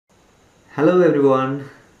Hello everyone,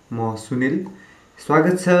 म सुनिल।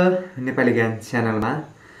 स्वागत छ नेपाली ज्ञान च्यानलमा।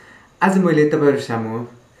 आज मैले तपाईहरु सामु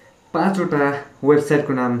 5 वटा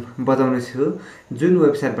वेबसाइटको नाम बताउने छु, जुन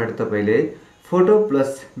वेबसाइटबाट तपाईले फोटो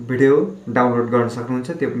प्लस भिडियो डाउनलोड गर्न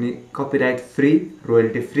सक्नुहुन्छ, त्यो पनि copyright free,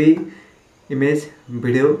 royalty free image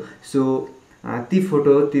video. So ती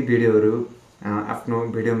फोटो ती भिडियोहरु आफ्नो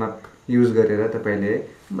भिडियोमा युज गरेर तपाईले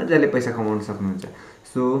मजाले पैसा कमाउन सक्नुहुन्छ।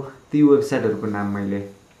 सो ती वेबसाइटहरुको नाम मैले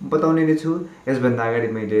बताउने नै छु। यसभन्दा अगाडि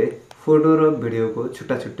मैले फोटो र भिडियोको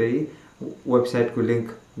छुट्टा-छुट्टै वेबसाइटको लिंक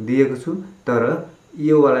दिएको छु, तर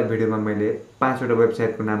यो वाला भिडियोमा मैले 5 वटा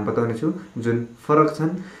वेबसाइटको नाम बताउने छु जुन फरक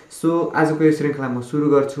छन्। सो आजको यो श्रृंखला म सुरु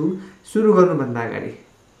गर्छु। सुरु गर्नुभन्दा अगाडि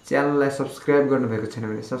च्यानललाई सब्स्क्राइब गर्नुभएको छैन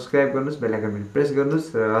भने सब्स्क्राइब गर्नुस्, बेल आइकन पनि प्रेस गर्नुस्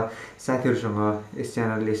र साथीहरुसँग यस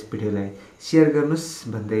च्यानलले यस भिडियोलाई शेयर गर्नुस्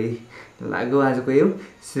भन्दै लागौ आजको यो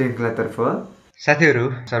श्रृंखलातर्फ। साथीहरु,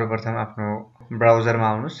 सर्वप्रथम आफ्नो ब्राउजरमा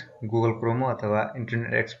आउनुस्, गुगल क्रोम अथवा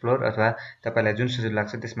इन्टरनेट एक्सप्लोर अथवा तपाईलाई जुन सजिलो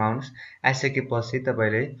लाग्छ त्यसमा आउनुस्। आइसकेपछि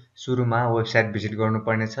तपाईले सुरुमा वेबसाइट भिजिट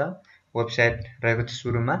गर्नुपर्ने छ। वेबसाइट रहेको छ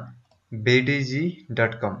सुरुमा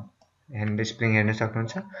bdg.com। यहाँनिर स्पेलिङ हेर्न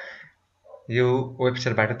सक्नुहुन्छ। यो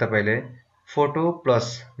वेबसाइटबाट तपाईले फोटो प्लस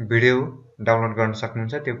भिडियो डाउनलोड गर्न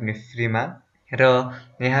सक्नुहुन्छ, त्यो पनि फ्रीमा। र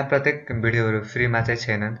यहाँ प्रत्येक भिडियोहरु फ्रीमा चाहिँ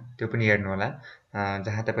छैनन्, त्यो पनि हेर्नु होला।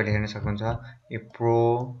 जहाँ तपाईले हेर्न सक्नुहुन्छ यो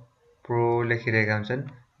प्रो लेखिरहेका हुन्छन्,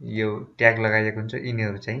 यो ट्याग लगाइएको हुन्छ,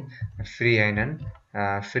 यिनीहरु चाहिँ फ्री हैनन्।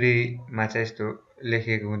 फ्रीमा चाहिँ यस्तो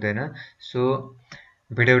लेखिएको हुँदैन। सो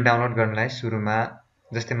भिडियो डाउनलोड गर्नलाई सुरुमा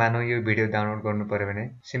जस्तै मानौ यो भिडियो डाउनलोड गर्नु पर्यो भने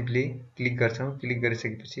सिम्पली क्लिक गर्छौं। क्लिक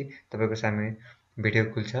गरिसकेपछि तपाईको सामने भिडियो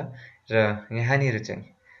खुल्छ र यहाँनिर चाहिँ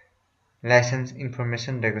लाइसेन्स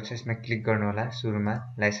इन्फर्मेसन रहेको छ, यसमा क्लिक गर्नु होला सुरुमा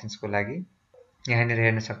लाइसेन्सको लागि। यहाँनिर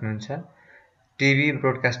हेर्न सक्नुहुन्छ टिभी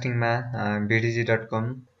ब्रोडकास्टिङमा bdg.com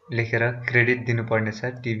लेखेर क्रेडिट दिनुपर्ने छ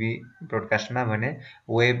टिभी ब्रोडकास्टमा भने,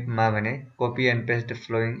 वेबमा भने copy and paste the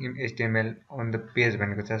following HTML on the page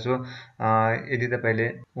भनेको छ। सो यदि तपाईले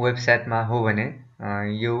वेबसाइटमा हो भने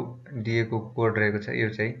यो दिएको कोड रहेको छ, यो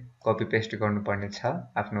चाहिँ कपी पेस्ट गर्नुपर्ने छ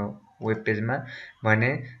आफ्नो वेब पेजमा।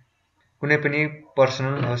 भने कुनै पनि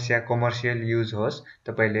पर्सनल होस् या कमर्सियल युज होस्,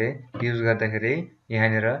 तपाईले युज गर्दाखेरि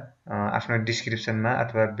यहाँनिर आफ्नो डिस्क्रिप्सनमा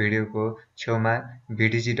अथवा भिडियोको छेउमा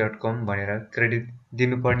bdg.com भनेर क्रेडिट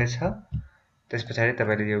दिनुपर्ने छ। त्यसपछाडी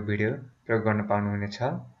तपाईले यो भिडियो प्रयोग गर्न पाउनुहुनेछ,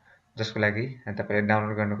 जसको लागि तपाईले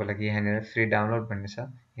डाउनलोड गर्नको लागि यहाँनिर फ्री डाउनलोड भन्ने छ,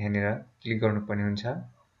 यहाँनिर क्लिक गर्नुपर्ने हुन्छ।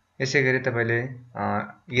 यसैगरी तपाईले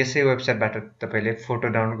यसै वेबसाइटबाट तपाईले फोटो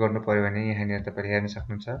डाउनलोड गर्नु पर्यो भने यहाँनिर तपाईले हेर्न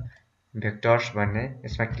सक्नुहुन्छ भेक्टर्स भन्ने,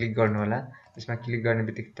 यसमा क्लिक गर्नु होला। यसमा क्लिक गर्ने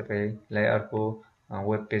बित्तिकै तपाईलाई अर्को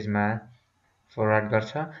वेब पेजमा फरवर्ड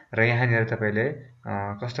गर्छ र यहाँनिर तपाईले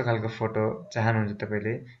कस्तो खालको फोटो चाहनुहुन्छ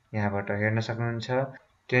तपाईले यहाँबाट हेर्न सक्नुहुन्छ।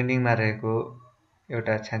 ट्रेन्डिङमा रहेको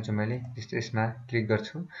एउटा छान्छु मैले, जस्तै यसमा क्लिक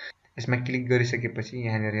गर्छु। यसमा क्लिक गरिसकेपछि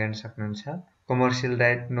यहाँनिर हेर्न सक्नुहुन्छ कमर्सियल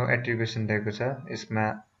राइट नो एट्रिब्युसन रहेको छ, यसमा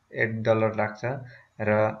 $8 लाग्छ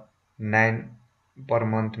र 9 पर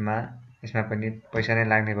मन्थमा यसमा पनि पैसा नै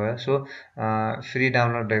लाग्ने भयो। सो फ्री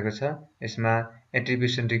डाउनलोड रहेको छ, यसमा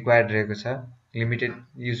एट्रिब्युसन रिक्वायर्ड रहेको छ, लिमिटेड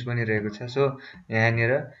युज पनि रहेको छ। सो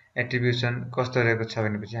यहाँनिर एट्रिब्युसन कस्तो रहेको छ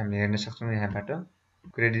भनेपछि हामीले हेर्न सक्छौं यहाँबाट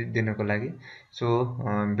क्रेडिट दिनको लागि। सो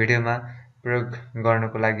भिडियोमा प्रयोग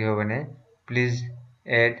गर्नको लागि हो भने please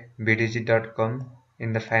add bdg.com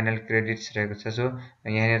in the final credits रहेको छ। सो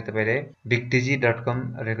यहाँनिर तपाईले bigdg.com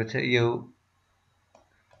रहेको छ, यो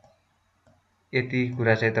यति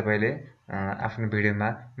कुरा चाहिँ तपाईले आफ्नो भिडियोमा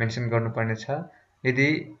मेन्सन गर्नुपर्ने छ। यदि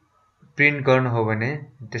प्रिन्ट गर्नु हो भने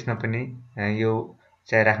त्यसमा पनि यो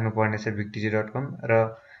चाहिँ राख्नुपर्ने छ bigdg.com। र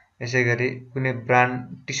यसैगरी कुनै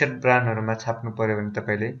ब्रान्ड टी-शर्ट ब्रान्डहरुमा छाप्नु पर्यो भने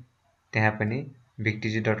तपाईले त्यहाँ पनि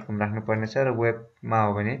bigdg.com राख्नुपर्ने छ। र वेबमा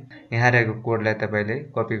हो भने यहाँ रहेको कोडलाई तपाईले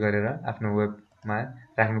कपी गरेर आफ्नो वेबमा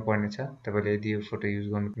राख्नुपर्ने छ, तपाईले यदि यो फोटो युज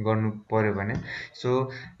गर्नु पर्यो भने। सो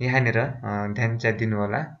यहाँनिर ध्यान चाहिँ दिनु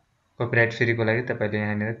होला, कपिराइट फ्रीको लागि तपाईले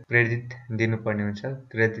यहाँनिर क्रेडिट दिनुपर्ने हुन्छ।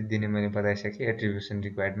 क्रेडिट दिने मैले बताइसके एट्रिब्युसन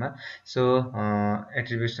रिक्वायर्डमा। सो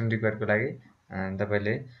एट्रिब्युसन रिक्वायर्डको लागि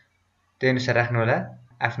तपाईले त्यही अनुसार राख्नु होला।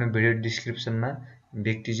 आफ्नो भिडियो डिस्क्रिप्सनमा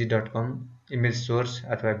bigdg.com इमेज सोर्स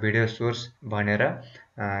अथवा भिडियो सोर्स भनेर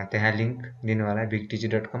त्यहाँ लिंक दिनु होला,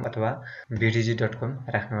 bigdg.com अथवा bdg.com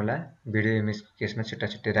राख्नु होला। भिडियो इमेजको केसमा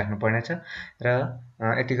छुट्टा-छुट्टै राख्नु पर्ने छ। र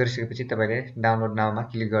यति गरिसकेपछि तपाईले डाउनलोड नाउमा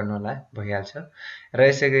क्लिक गर्नु होला, भइहाल्छ। र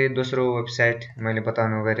यसैगरी दोस्रो वेबसाइट मैले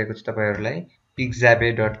बताउन गइरहेको छु तपाईहरुलाई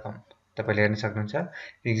pixabay.com। तपाईले हेर्न सक्नुहुन्छ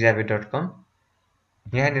pixabay.com।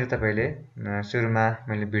 यहाँनिर तपाईले सुरुमा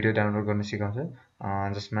मैले भिडियो डाउनलोड गर्न सिकाउँछु,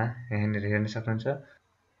 जसमा यहाँनिर हेर्न सक्नुहुन्छ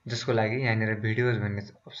जसको लागि यहाँनिर भिडियोज भन्ने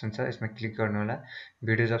अप्सन छ, यसमा क्लिक गर्नु होला।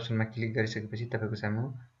 भिडियोज अप्सनमा क्लिक गरिसकेपछि तपाईँको सामु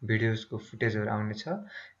भिडियोजको फुटेजहरू आउनेछ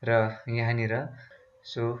र यहाँनिर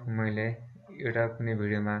सो मैले एउटा कुनै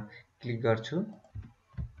भिडियोमा क्लिक गर्छु।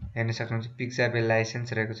 हेर्न सक्नुहुन्छ पिक्साबे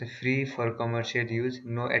लाइसेन्स रहेको छ, free for commercial use,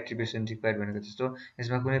 no एट्रिब्युसन required भनेको छ। सो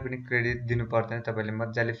यसमा कुनै पनि क्रेडिट दिनु पर्दैन, तपाईँले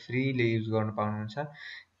मजाले फ्रीले युज गर्न पाउनुहुन्छ।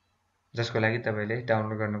 जसको लागि तपाईँले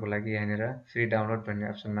डाउनलोड गर्नको लागि यहाँनिर फ्री डाउनलोड भन्ने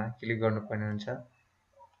अप्सनमा क्लिक गर्नुपर्ने हुन्छ।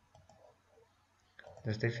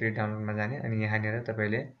 जस्तै फ्री डाउनलोडमा जाने अनि यहाँनिर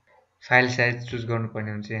तपाईँले फाइल साइज चुज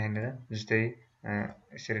गर्नुपर्ने हुन्छ। यहाँनिर जस्तै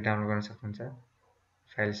यसरी डाउनलोड गर्न सक्नुहुन्छ।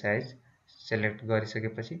 फाइल साइज सेलेक्ट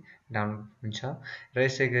गरिसकेपछि डाउनलोड हुन्छ र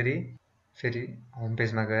यसै गरी फेरि होम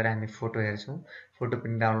पेजमा गएर हामी फोटो हेर्छौँ। फोटो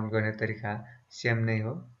पनि डाउनलोड गर्ने तरिका सेम नै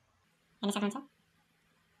हो। हेर्न सक्नुहुन्छ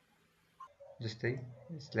जस्तै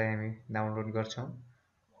यसलाई हामी डाउनलोड गर्छौँ।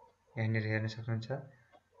 यहाँनिर हेर्न सक्नुहुन्छ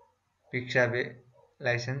Pixabay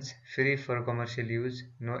licence free for commercial use,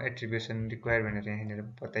 no एट्रिब्युसन required भनेर यहाँनिर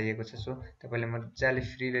बताइएको छ। सो तपाईँले मजाले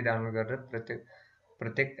फ्रीले डाउनलोड गरेर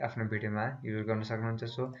प्रत्येक आफ्नो भिडियोमा युज गर्न सक्नुहुन्छ।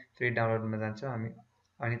 सो फ्री डाउनलोडमा जान्छौँ हामी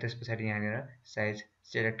अनि त्यस पछाडि यहाँनिर साइज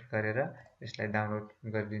सेलेक्ट गरेर यसलाई डाउनलोड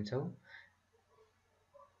गरिदिन्छौँ।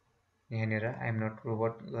 यहाँनिर आइएम नट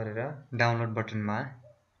रोबोट गरेर डाउनलोड बटनमा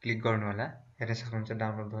क्लिक गर्नु होला। हेर्न सक्नुहुन्छ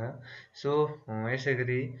डाउनलोड भयो। सो यसै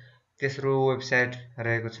गरी तेस्रो वेबसाइट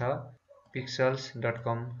रहेको छ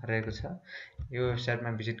pixels.com रहेको छ। यो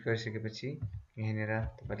वेबसाइटमा भिजिट गरिसकेपछि यहाँनिर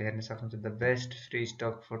तपाईँले हेर्न सक्नुहुन्छ the best free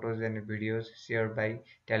stock photos and videos share by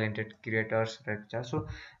talented creators रहेको छ। सो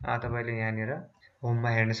तपाईँले यहाँनिर होममा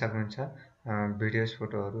हेर्न सक्नुहुन्छ भिडियोज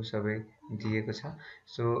फोटोहरू सबै दिएको छ।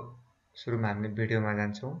 सो सुरुमा हामीले भिडियोमा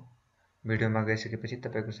जान्छौँ। भिडियोमा गइसकेपछि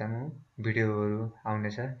तपाईँको सामु भिडियोहरू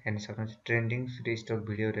आउनेछ। हेर्न सक्नुहुन्छ ट्रेन्डिङ फ्री स्टक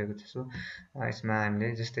भिडियो रहेको छ। सो यसमा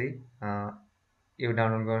हामीले जस्तै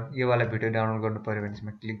यो वाला भिडियो डाउनलोड गर्नु पर्यो भने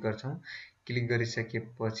यसमा क्लिक गर्छौँ। क्लिक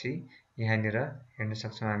गरिसकेपछि यहाँनिर हेर्न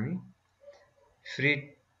सक्छौँ हामी फ्री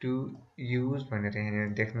टु युज भनेर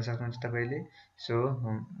यहाँनिर देख्न सक्नुहुन्छ तपाईँले। सो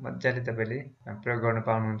मजाले तपाईँले प्रयोग गर्न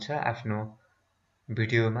पाउनुहुन्छ आफ्नो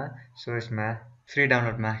भिडियोमा। सो यसमा फ्री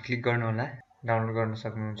डाउनलोडमा क्लिक गर्नु होला, डाउनलोड गर्न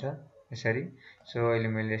सक्नुहुन्छ यसरी। सो अहिले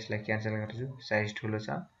मैले यसलाई क्यान्सल गर्छु, साइज ठुलो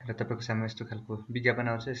छ र तपाईँको सामु यस्तो खालको विज्ञापन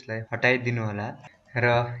आउँछ, यसलाई हटाइदिनु होला। र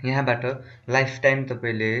यहाँबाट लाइफ टाइम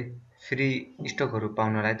तपाईँले फ्री स्टकहरू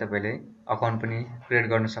पाउनलाई तपाईँले अकाउन्ट पनि क्रिएट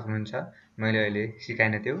गर्न सक्नुहुन्छ। मैले अहिले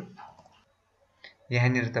सिकाएन त्यो।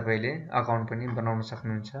 यहाँनिर तपाईँले अकाउन्ट पनि बनाउन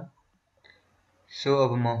सक्नुहुन्छ। सो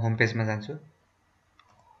अब म होम पेजमा जान्छु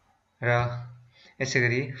र यसै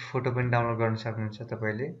गरी फोटो पनि डाउनलोड गर्न सक्नुहुन्छ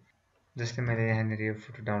तपाईँले। जस्तै मैले यहाँनिर यो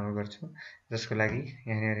फोटो डाउनलोड गर्छु, जसको लागि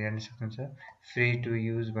यहाँनिर हेर्न सक्नुहुन्छ फ्री टु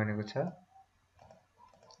युज भनेको छ।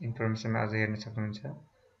 इन्फर्मेसनमा अझ हेर्न सक्नुहुन्छ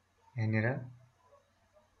यहाँनिर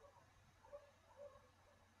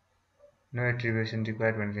नो एट्रिब्युसन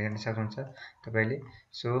रिक्वायर्ड भनेर हेर्न सक्नुहुन्छ तपाईँले।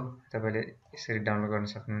 सो तपाईँले यसरी डाउनलोड गर्न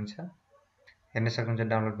सक्नुहुन्छ। हेर्न सक्नुहुन्छ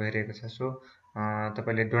डाउनलोड भइरहेको छ। सो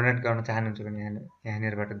तपाईँले डोनेट गर्न चाहनुहुन्छ भने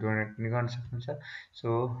यहाँनिरबाट डोनेट पनि गर्न सक्नुहुन्छ। सो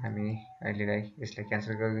हामी अहिलेलाई यसलाई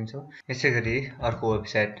क्यान्सल गरिदिन्छौँ। यसै गरी अर्को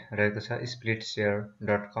वेबसाइट रहेको छ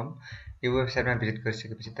splitshare.com। यो वेबसाइटमा भिजिट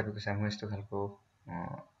गरिसकेपछि तपाईँको सामु यस्तो खालको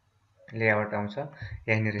लेआउट आउँछ।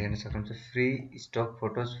 यहाँनिर हेर्न सक्नुहुन्छ free stock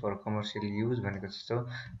photos for commercial use भनेको छ। सो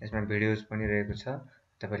यसमा भिडियोज पनि रहेको छ,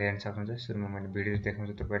 तपाईँले हेर्न सक्नुहुन्छ। सुरुमा मैले भिडियोज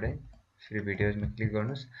देखाउँछु तपाईँलाई। फ्री भिडियोजमा क्लिक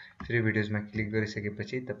गर्नुहोस्। फ्री भिडियोजमा क्लिक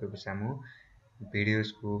गरिसकेपछि तपाईँको सामु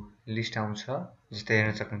भिडियोजको लिस्ट आउँछ। जस्तै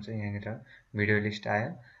हेर्न सक्नुहुन्छ यहाँनिर भिडियो लिस्ट आयो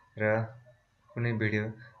र कुनै भिडियो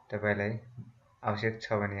तपाईँलाई आवश्यक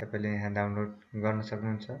छ भने तपाईँले यहाँ डाउनलोड गर्न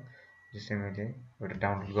सक्नुहुन्छ। जस्तै मैले एउटा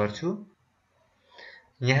डाउनलोड गर्छु।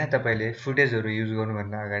 यहाँ तपाईँले फुटेजहरू युज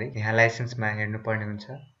गर्नुभन्दा अगाडि यहाँ लाइसेन्समा हेर्नुपर्ने हुन्छ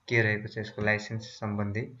के रहेको छ यसको लाइसेन्स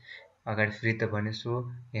सम्बन्धी। अगाडि फ्री त भन्यो। सो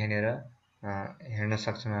यहाँनिर हेर्न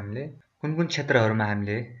सक्छौँ हामीले कुन कुन क्षेत्रहरूमा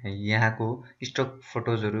हामीले यहाँको स्टक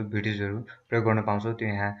फोटोजहरू भिडियोजहरू प्रयोग गर्न पाउँछौँ त्यो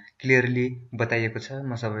यहाँ क्लियरली बताइएको छ।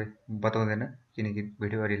 म सबै बताउँदैन किनकि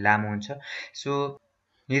भिडियो अलि लामो हुन्छ। सो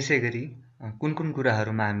यसै गरी कुन कुन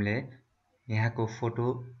कुराहरूमा हामीले यहाँको फोटो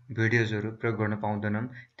भिडियोजहरू प्रयोग गर्न पाउँदैनौँ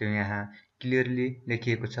त्यो यहाँ क्लियरली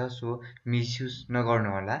लेखिएको छ। सो मिसयुज नगर्नु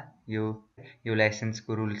होला यो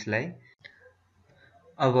लाइसेन्सको रुल्सलाई।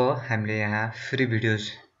 अब हामीले यहाँ फ्री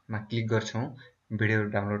भिडियोजमा क्लिक गर्छौँ। भिडियो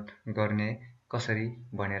डाउनलोड गर्ने कसरी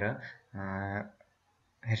भनेर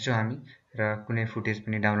हेर्छौँ हामी र कुनै फुटेज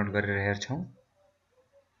पनि डाउनलोड गरेर हेर्छौँ।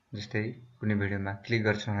 जस्तै कुनै भिडियोमा क्लिक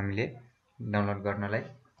गर्छौँ हामीले डाउनलोड गर्नलाई।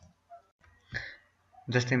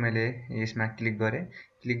 जस्तै मैले यसमा क्लिक गरेँ।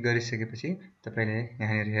 क्लिक गरिसकेपछि तपाईँले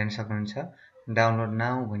यहाँनिर हेर्न सक्नुहुन्छ डाउनलोड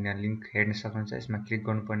नाउ भन्ने लिङ्क हेर्न सक्नुहुन्छ। यसमा क्लिक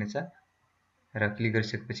गर्नुपर्ने छ। र क्लिक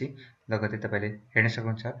गरिसकेपछि लगत्तै तपाईले हेर्न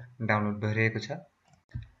सक्नुहुन्छ डाउनलोड भइरहेको छ।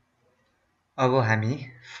 अब हामी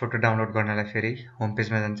फोटो डाउनलोड गर्नलाई फेरि होम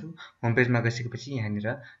पेजमा जान्छौँ। होम पेजमा गइसकेपछि यहाँनिर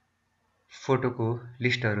फोटोको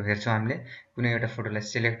लिस्टहरू हेर्छौँ। हामीले कुनै एउटा फोटोलाई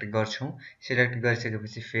सिलेक्ट गर्छौँ। सिलेक्ट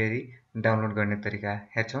गरिसकेपछि फेरि डाउनलोड गर्ने तरिका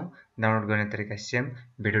हेर्छौँ। डाउनलोड गर्ने तरिका सेम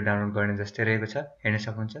भिडियो डाउनलोड गर्ने जस्तै रहेको छ, हेर्न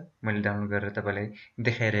सक्नुहुन्छ। मैले डाउनलोड गरेर तपाईलाई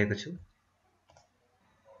देखाइरहेको छु।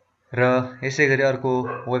 र यसै गरी अर्को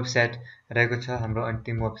वेबसाइट रहेको छ हाम्रो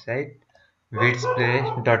अन्तिम वेबसाइट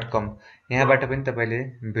vidsplay.com। यहाँबाट पनि तपाईले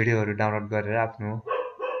भिडियोहरू डाउनलोड गरेर आफ्नो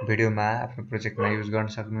भिडियोमा आफ्नो प्रोजेक्टमा युज गर्न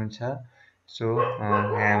सक्नुहुन्छ। सो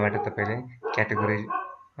यहाँबाट तपाईले क्याटेगोरी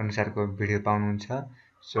अनुसारको भिडियो पाउनुहुन्छ।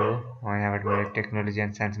 सो यहाँबाट मैले टेक्नोलोजी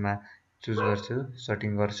एन्ड साइन्समा चुज गर्छु,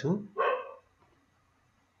 सर्टिङ गर्छु।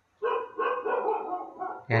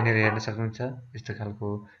 यहाँनिर हेर्न सक्नुहुन्छ यस्तो खालको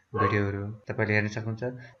भिडियोहरू तपाईले हेर्न सक्नुहुन्छ।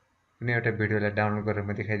 कुनै एउटा भिडियोलाई डाउनलोड गरेर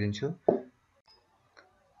म देखाइदिन्छु।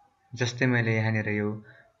 जस्तै मैले यहाँनिर यो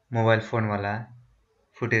मोबाइल फोनवाला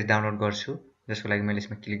फुटेज डाउनलोड गर्छु, जसको लागि मैले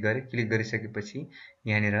यसमा क्लिक गरेँ। क्लिक गरिसकेपछि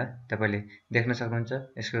यहाँनिर तपाईले देख्न सक्नुहुन्छ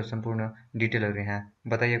यसको सम्पूर्ण डिटेलहरू यहाँ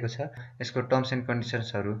बताइएको छ। यसको टर्म्स एन्ड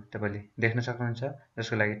कन्डिसन्सहरू तपाईले देख्न सक्नुहुन्छ,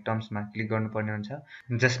 जसको लागि टर्म्समा क्लिक गर्नुपर्ने हुन्छ।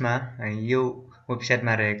 जसमा यो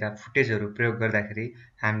वेबसाइटमा रहेका फुटेजहरू प्रयोग गर्दाखेरि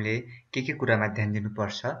हामीले के कुरामा ध्यान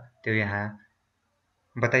दिनुपर्छ त्यो यहाँ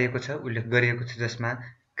बताइएको छ, उल्लेख गरिएको छ। जसमा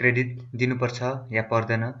क्रेडिट दिनुपर्छ या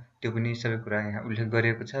पर्दैन त्यो पनि सबै कुरा यहाँ उल्लेख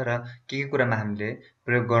गरिएको छ। र के कुरामा हामीले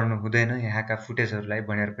प्रयोग गर्नु हुँदैन यहाँका फुटेजहरूलाई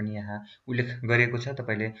भनेर पनि यहाँ उल्लेख गरिएको छ।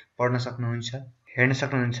 तपाईले पढ्न सक्नुहुन्छ, हेर्न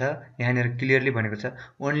सक्नुहुन्छ। यहाँनिर क्लियरली भनेको छ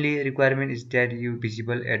only requirement is that you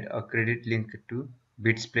visible add a credit link to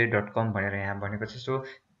vidsplay.com भनेर यहाँ भनेको छ। सो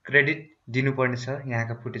क्रेडिट दिनुपर्ने छ।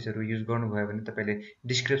 यहाँका फुटेजहरू युज गर्नुभयो भने तपाईले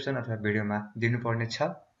डिस्क्रिप्सन अथवा भिडियोमा दिनुपर्ने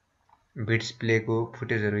छ। vidsplay को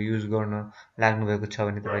फुटेजहरू युज गर्न लाग्नुभएको छ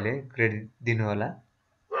भने तपाईले क्रेडिट दिनुहोला।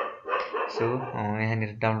 सो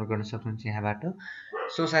यहाँनिर डाउनलोड गर्न सक्नुहुन्छ यहाँबाट।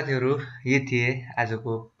 सो साथीहरू, यी थिए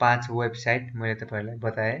आजको 5 वेबसाइट मैले तपाईलाई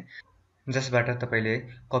बताएँ, जसबाट तपाईले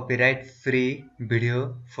कपिराइट फ्री भिडियो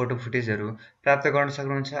फोटो फुटेजहरू प्राप्त गर्न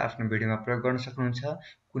सक्नुहुन्छ, आफ्नो भिडियोमा प्रयोग गर्न सक्नुहुन्छ।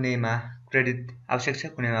 कुनैमा क्रेडिट आवश्यक छ,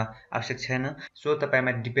 कुनैमा आवश्यक छैन। सो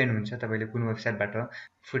तपाईमा डिपेन्ड हुन्छ तपाईले कुन वेबसाइटबाट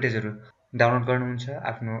फुटेजहरू डाउनलोड गर्नुहुन्छ,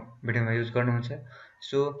 आफ्नो भिडियोमा युज गर्नुहुन्छ।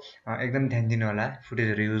 सो एकदम ध्यान दिनु होला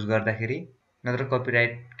फुटेजहरू युज गर्दाखेरि, नत्र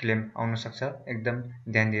कपिराइट क्लेम आउन सक्छ। एकदम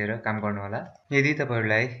ध्यान दिएर काम गर्नु होला। यदि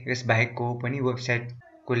तपाईहरुलाई यस बाहेकको पनि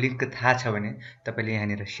वेबसाइटको लिंक थाहा छ भने तपाईले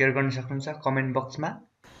यहाँनिर शेयर गर्न सक्नुहुन्छ कमेन्ट बक्समा।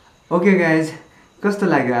 ओके गाइज, कस्तो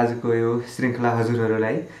लाग्यो आजको यो श्रृङ्खला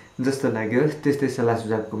हजुरहरूलाई? जस्तो लाग्यो त्यस्तै सल्लाह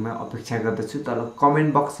सुझावको म अपेक्षा गर्दछु तल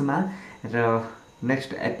कमेन्ट बक्समा। र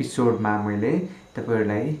नेक्स्ट एपिसोडमा मैले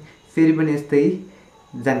तपाईहरुलाई फेरि पनि यस्तै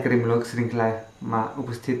जानकारीमूलक श्रृङ्खलामा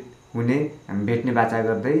उपस्थित हुने भेट्ने बाचा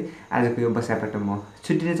गर्दै आजको यो बसाइबाट म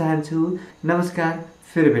छुट्टिन चाहन्छु। नमस्कार,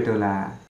 फेरि भेटौँला।